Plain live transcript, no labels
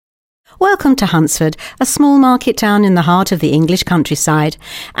Welcome to Huntsford, a small market town in the heart of the English countryside.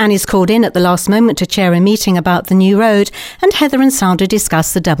 Anne is called in at the last moment to chair a meeting about the new road, and Heather and Sandra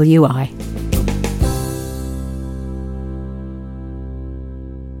discuss the WI.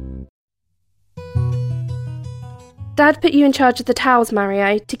 Dad put you in charge of the towels,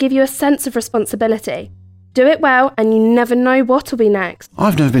 Mario, to give you a sense of responsibility. Do it well and you never know what'll be next.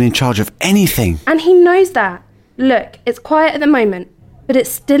 I've never been in charge of anything. And he knows that. Look, it's quiet at the moment, but it's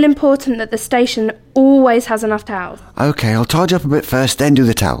still important that the station always has enough towels. OK, I'll tidy up a bit first, then do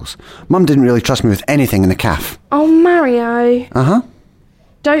the towels. Mum didn't really trust me with anything in the caff. Oh, Mario. Uh-huh.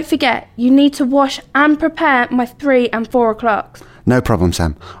 Don't forget, you need to wash and prepare my 3 and 4 o'clocks. No problem,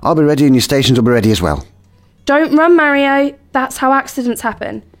 Sam. I'll be ready and your stations will be ready as well. Don't run, Mario. That's how accidents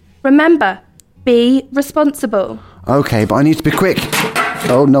happen. Remember, be responsible. OK, but I need to be quick.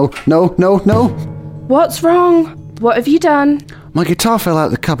 Oh, no. What's wrong? What have you done? My guitar fell out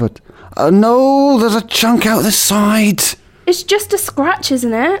the cupboard. No, there's a chunk out the side. It's just a scratch,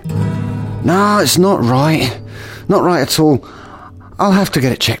 isn't it? No, it's not right. Not right at all. I'll have to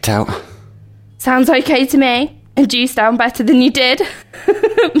get it checked out. Sounds okay to me. And you sound better than you did.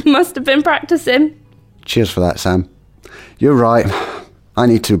 Must have been practicing. Cheers for that, Sam. You're right. I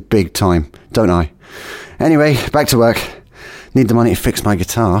need to big time, don't I? Anyway, back to work. Need the money to fix my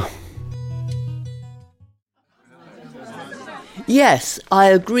guitar. Yes, I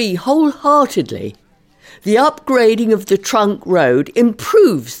agree wholeheartedly. The upgrading of the trunk road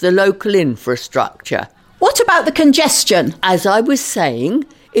improves the local infrastructure. What about the congestion? As I was saying,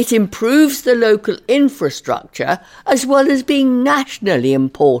 it improves the local infrastructure as well as being nationally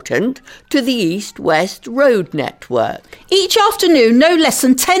important to the east-west road network. Each afternoon, no less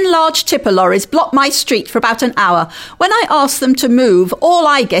than 10 large tipper lorries block my street for about an hour. When I ask them to move, all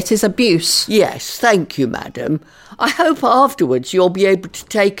I get is abuse. Yes, thank you, madam. I hope afterwards you'll be able to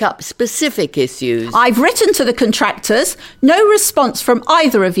take up specific issues. I've written to the contractors. No response from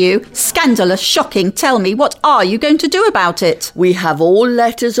either of you. Scandalous, shocking. Tell me, what are you going to do about it? We have all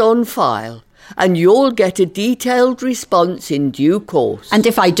letters on file, and you'll get a detailed response in due course. And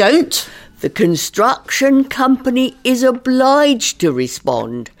if I don't? The construction company is obliged to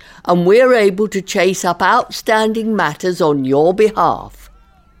respond, and we're able to chase up outstanding matters on your behalf.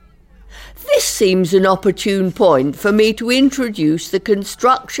 This seems an opportune point for me to introduce the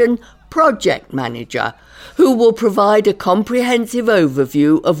construction project manager, who will provide a comprehensive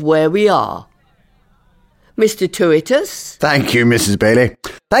overview of where we are. Mr. Tuitus? Thank you, Mrs. Bailey.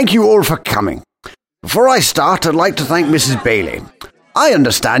 Thank you all for coming. Before I start, I'd like to thank Mrs. Bailey. I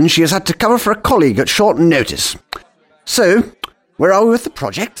understand she has had to cover for a colleague at short notice. So, where are we with the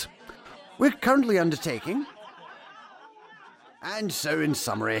project? We're currently undertaking. And so, in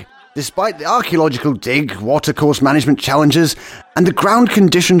summary, despite the archaeological dig, watercourse management challenges, and the ground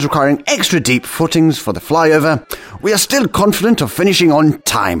conditions requiring extra deep footings for the flyover, we are still confident of finishing on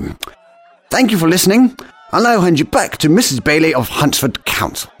time. Thank you for listening. I'll now hand you back to Mrs. Bailey of Huntsford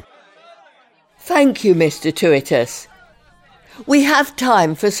Council. Thank you, Mr. Tuitus. We have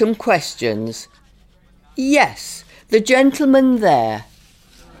time for some questions. Yes, the gentleman there.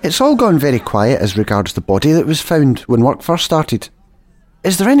 It's all gone very quiet as regards the body that was found when work first started.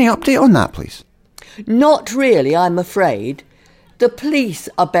 Is there any update on that, please? Not really, I'm afraid. The police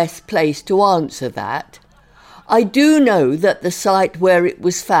are best placed to answer that. I do know that the site where it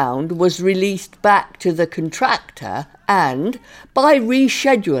was found was released back to the contractor and, by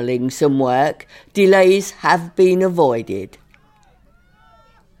rescheduling some work, delays have been avoided.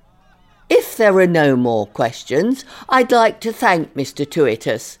 If there are no more questions, I'd like to thank Mr.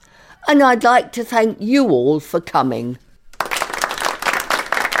 Tuitus, and I'd like to thank you all for coming.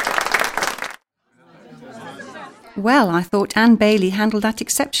 Well, I thought Anne Bailey handled that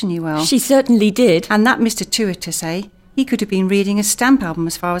exceptionally well. She certainly did. And that Mr. Tuitus, he could have been reading a stamp album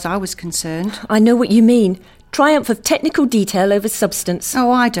as far as I was concerned. I know what you mean. Triumph of technical detail over substance.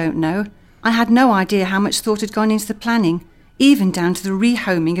 Oh, I don't know. I had no idea how much thought had gone into the planning, even down to the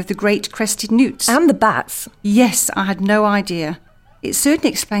rehoming of the great crested newts. And the bats. Yes, I had no idea. It certainly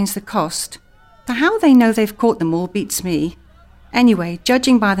explains the cost. But how they know they've caught them all beats me. Anyway,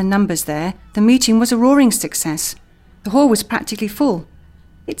 judging by the numbers there, the meeting was a roaring success. The hall was practically full.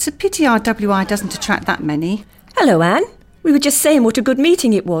 It's a pity our WI doesn't attract that many. Hello, Anne. We were just saying what a good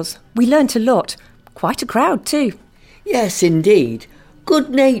meeting it was. We learnt a lot. Quite a crowd, too. Yes, indeed.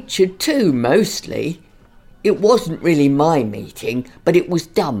 Good-natured, too, mostly. It wasn't really my meeting, but it was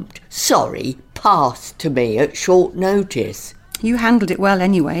passed to me at short notice. You handled it well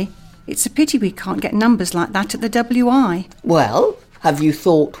anyway. It's a pity we can't get numbers like that at the WI. Well, have you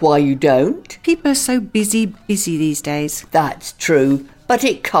thought why you don't? People are so busy these days. That's true, But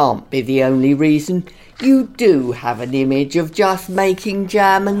it can't be the only reason. You do have an image of just making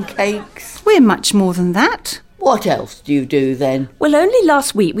jam and cakes. We're much more than that. What else do you do then? Well, only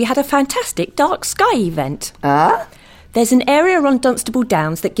last week we had a fantastic dark sky event. Ah? There's an area on Dunstable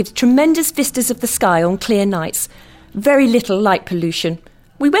Downs that gives tremendous vistas of the sky on clear nights. Very little light pollution.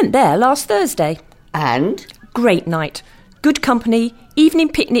 We went there last Thursday. And? Great night. Good company, evening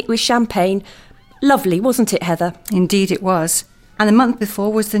picnic with champagne. Lovely, wasn't it, Heather? Indeed it was. And the month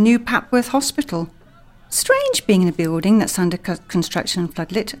before was the new Papworth Hospital. Strange being in a building that's under construction and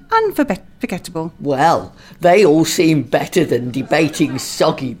floodlit. Unforgettable. Well, they all seem better than debating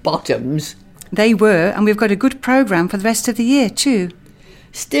soggy bottoms. They were, and we've got a good programme for the rest of the year too.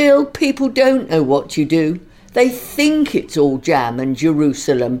 Still, people don't know what you do. They think it's all jam and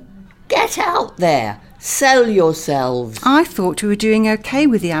Jerusalem. Get out there. Sell yourselves. I thought we were doing okay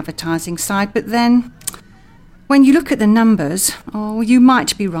with the advertising side, but then, when you look at the numbers, you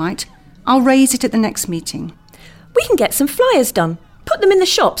might be right. I'll raise it at the next meeting. We can get some flyers done. Put them in the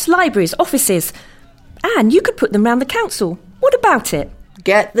shops, libraries, offices. And you could put them round the council. What about it?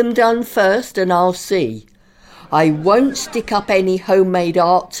 Get them done first and I'll see. I won't stick up any homemade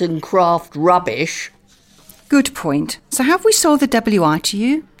arts and craft rubbish. Good point. So have we sold the WI to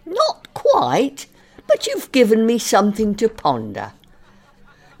you? Not quite, but you've given me something to ponder.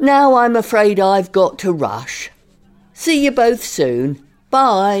 Now I'm afraid I've got to rush. See you both soon.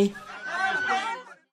 Bye.